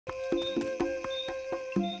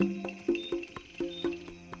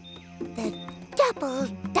double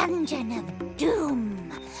dungeon of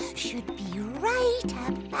doom should be right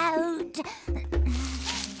about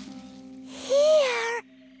here.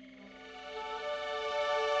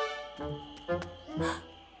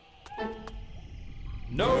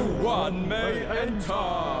 No one may enter.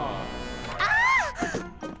 Aha!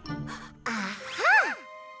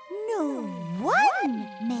 No one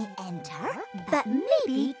may enter, but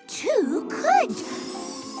maybe two could.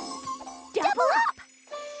 Double up!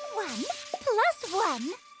 1 plus 1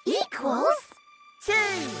 equals 2.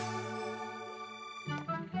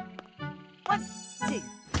 1, 2.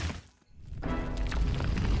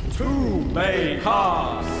 2 may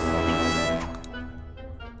pass.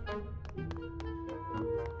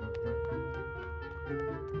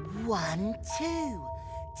 1, 2.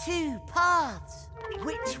 2 paths.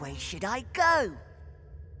 Which way should I go?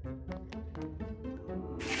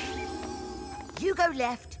 You go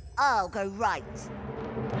left, I'll go right.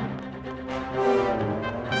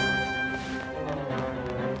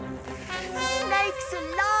 Snakes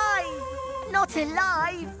alive! Not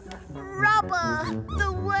alive! Rubber!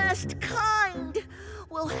 The worst kind!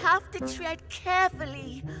 We'll have to tread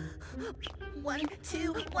carefully. 1,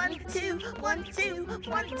 2, 1, 2, 1, 2,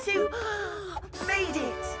 1, 2. Made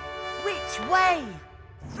it! Which way?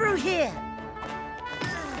 Through here.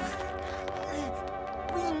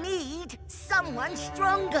 We need someone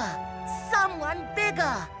stronger, someone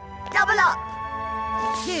bigger. Double up.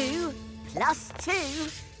 2 plus 2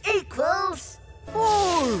 equals 4.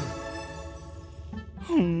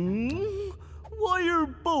 Why are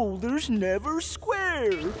boulders never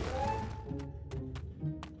square?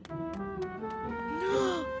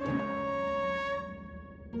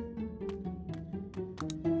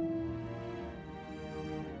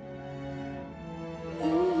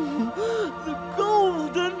 The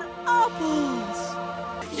golden apples!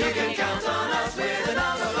 You can count on us with the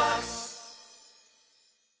Numberblocks.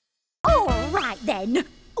 all right then.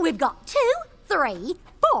 We've got 2, 3,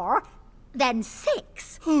 4, then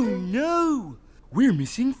 6. Oh no! We're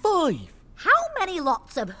missing 5. How many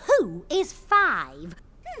lots of who is 5?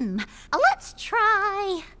 Let's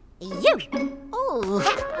try you. Oh.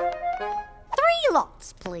 3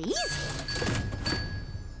 lots, please.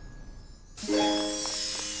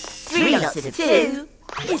 3 lots of 2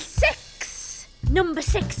 is 6. Number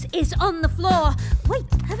 6 is on the floor.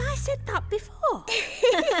 Wait, have I said that before?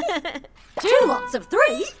 2 lots of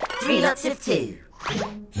 3. 3 lots of 2.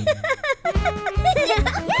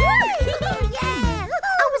 Yeah!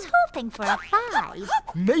 I was hoping for a 5.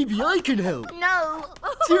 Maybe I can help. No.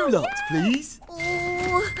 2 lots, please.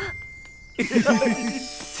 Ooh.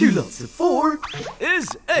 2 lots of 4 is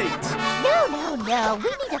 8. No. We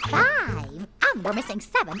need a 5. And we're missing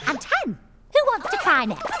 7 and 10. Who wants to try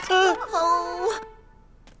next? Oh.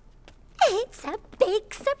 It's a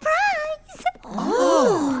big surprise.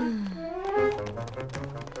 Oh.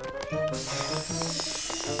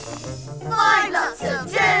 5 lots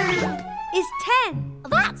of 2 is 10.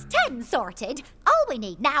 That's 10 sorted. All we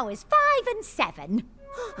need now is 5 and 7.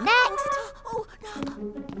 Next.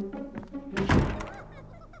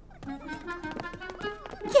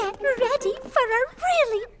 Get ready for a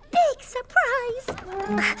really big surprise.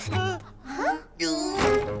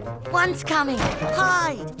 One's coming.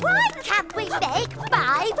 Hide. Why can't we make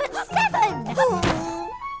 5 and 7?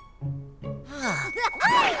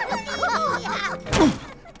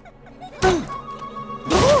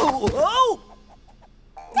 Oh!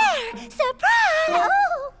 There! Surprise!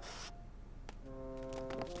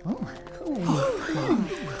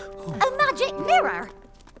 A magic mirror.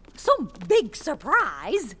 Some big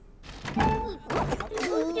surprise.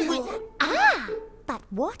 But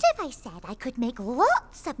what if I said I could make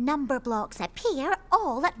lots of number blocks appear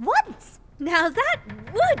all at once? Now that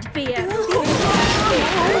would be a...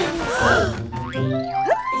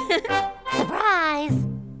 Surprise!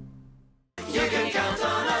 You can count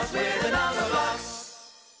on us with the Numberblocks.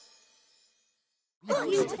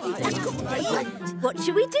 What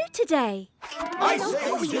should we do today?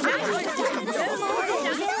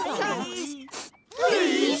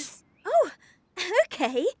 Please. Oh,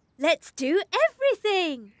 okay. Let's do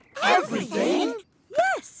everything. Everything?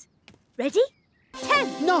 Yes. Ready?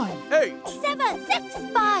 10, 9, 8, 7, 6,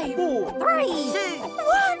 5, 4, 3, 2,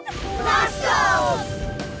 1. Let's go!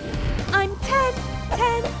 I'm 10,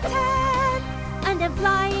 10, 10, and I'm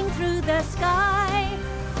flying through the sky.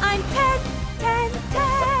 I'm 10, 10,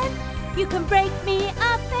 10. You can break me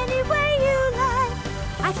up any way you like.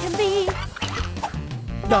 I can be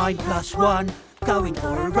 9 plus 1, going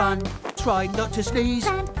for a run. Try not to sneeze.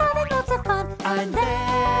 And having lots of fun. And then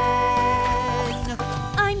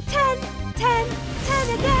I'm 10, 10,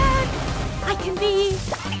 10 again. I can be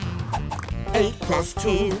 8 plus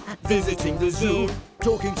 2, Visiting the zoo,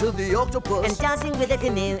 talking to the octopus. and dancing with a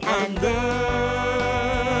canoe. And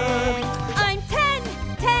then I'm 10,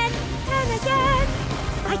 10, 10 again.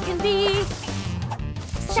 I can be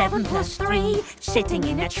 7 plus 3, sitting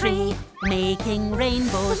in a tree, making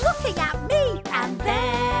rainbows, Looking at me. and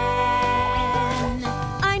then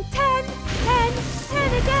I'm 10, 10,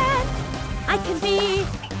 10 again. I can be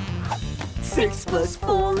 6 plus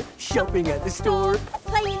 4, shopping at the store,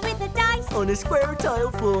 playing with the dice. on a square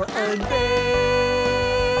tile floor. And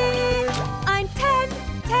then I'm 10,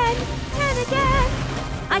 10, 10 again.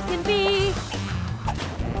 I can be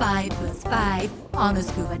 5 plus 5, on a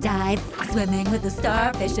scuba dive, swimming with the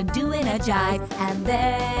starfish and doing a jive. And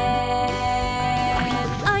then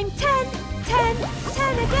I'm 10, 10,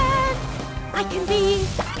 10 again. I can be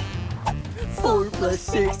 4 plus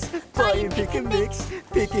 6, pie and pick and mix,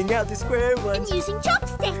 picking out the square ones. Using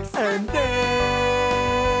chopsticks. And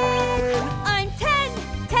then I'm 10,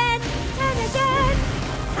 10, 10 again.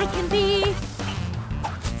 I can be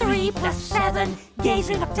 3 plus 7,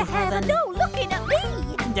 gazing up to heaven. No, looking at me.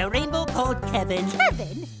 And a rainbow called Kevin.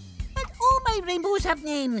 Kevin. And all my rainbows have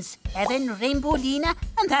names. Evan, Rainbow Lena,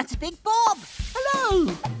 and that's Big Bob.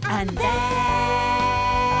 Hello. And then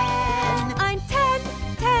I'm 10,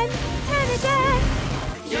 10, 10 again.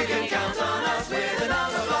 You can count on us with the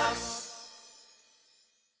Numberblocks.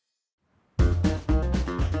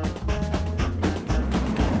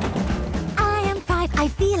 I am 5. I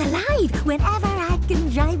feel alive whenever I can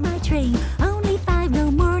drive my train. Only 5,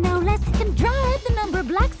 no more, no less, can drive the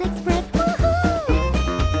Numberblocks Express. Woohoo!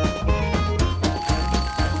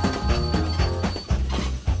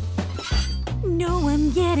 No,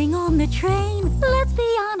 I'm getting on the train. Let's be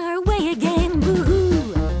on our way again. Woohoo!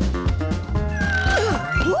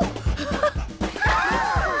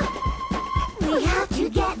 We have to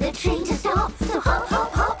get the train to stop. So hop,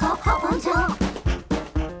 hop, hop, hop, hop on top.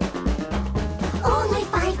 Only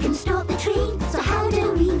 5 can stop the train, so how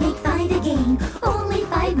do we make 5 again? Only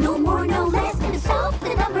 5, no more, no less, can stop the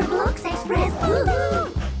Numberblocks Express.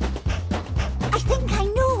 Woohoo! I think I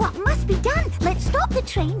know what must be done. Let's stop the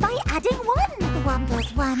train by adding 1. 1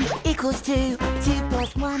 plus 1 equals 2, 2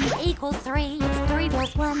 plus 1 equals 3. 3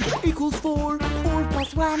 plus 1 equals 4. 4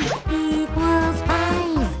 plus 1 equals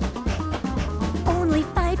 5. Only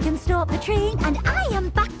 5 can stop the train, and I am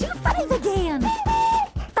back to 5 again.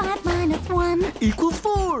 5 minus 1 Equals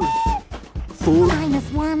 4. 4 minus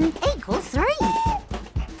 1 equals 3.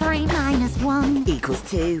 3 minus 1 equals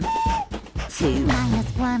 2. 2 minus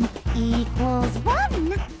 1 equals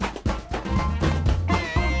 1.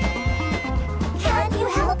 Can you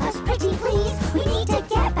help us, pretty please? We need to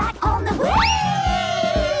get back on the way.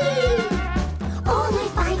 Only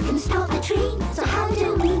 5 can stop the train, so how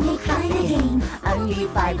do we make 5 again? Only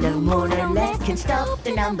 5, no more, no less, can stop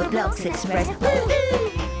the Numberblocks Express. Woohoo!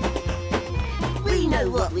 We know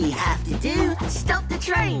what we have to do. Stop the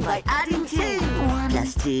train by adding 2. 1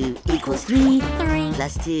 Plus 2 equals 3. 3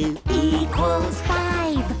 Plus 2 equals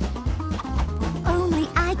 5. Only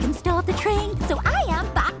I can stop the train, so I am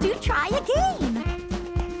back to try again.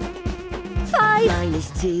 5 minus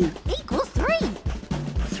 2 equals 3.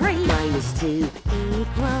 3 minus 2.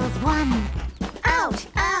 equals 1. Ouch!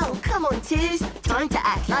 Ow! Come on, twos. Time to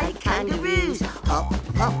act like kangaroos. Hop,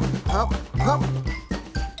 hop, hop, hop.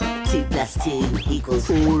 2 plus 2 equals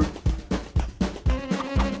 4. 4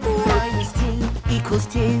 minus 2 equals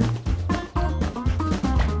 2.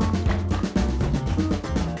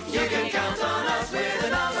 You can count on us with the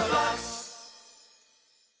Numberblocks.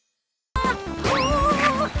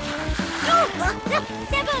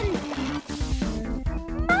 7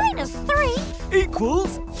 minus 3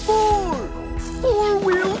 Equals 4.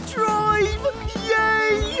 4-wheel drive.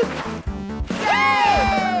 Yay!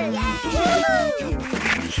 Yay!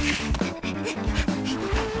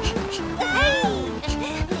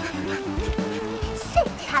 6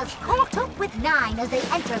 has caught up with 9 as they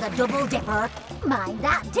enter the Double Dipper. Mind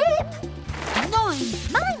that dip. 9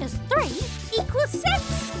 minus 3 equals 6.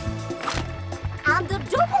 And the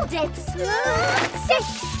double dips. 6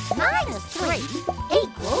 minus 3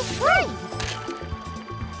 equals 3.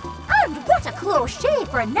 And what a close shave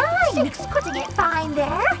for 9. 6 cutting it fine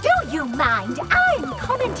there. Do you mind? I'm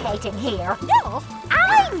commentating here. No,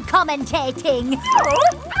 I'm commentating. No,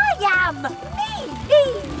 I am.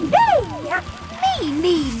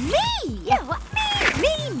 Me. No, me.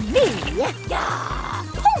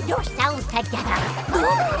 Pull yourselves together.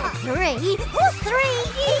 3 plus 3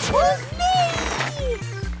 equals me.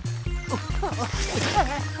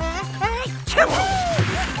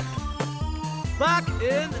 Back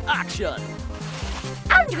in action.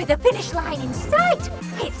 And with the finish line in sight,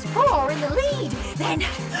 it's 4 in the lead. Then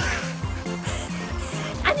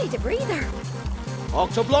need a breather.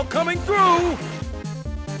 Octoblock coming through!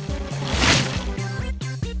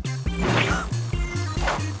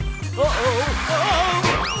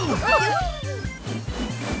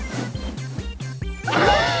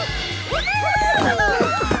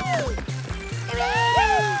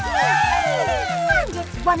 And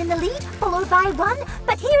it's one in the lead, followed by one,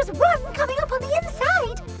 but here's one coming up on the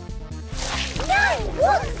inside. 9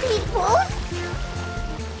 ones equals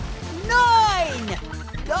 9!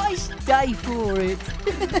 Nice day for it.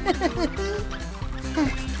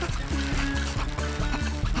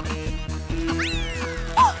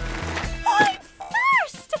 I'm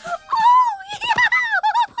first! Oh, yeah!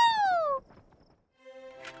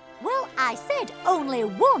 Well, I said only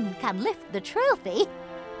one can lift the trophy,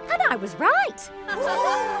 and I was right.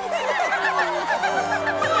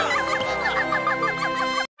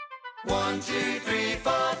 1, 2, 3,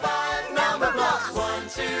 4, 5 number blocks. 1,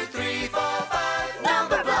 2, 3, 4, 5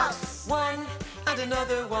 number blocks. 1 and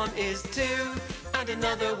another one is 2 and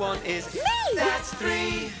another one is me. That's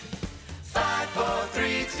 3. 5, 4,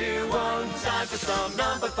 3, 2, 1. Time for some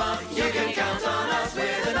number fun. You can count on us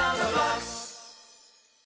with a number box.